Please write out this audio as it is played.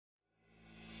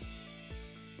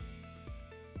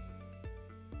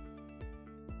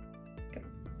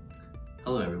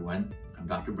Hello everyone, I'm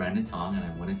Dr. Brandon Tong and I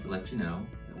wanted to let you know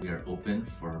that we are open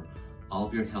for all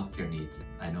of your healthcare needs.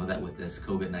 I know that with this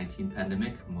COVID-19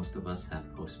 pandemic, most of us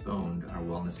have postponed our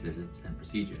wellness visits and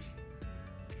procedures.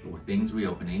 But with things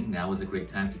reopening, now is a great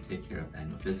time to take care of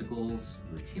annual physicals,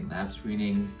 routine lab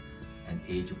screenings, and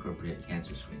age-appropriate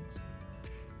cancer screens.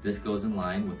 This goes in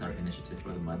line with our initiative for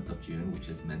the month of June, which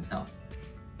is Men's Health.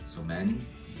 So men,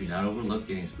 do not overlook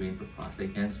getting screened for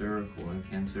prostate cancer, colon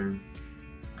cancer,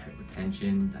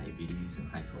 hypertension, diabetes, and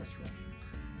high cholesterol.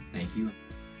 Thank you.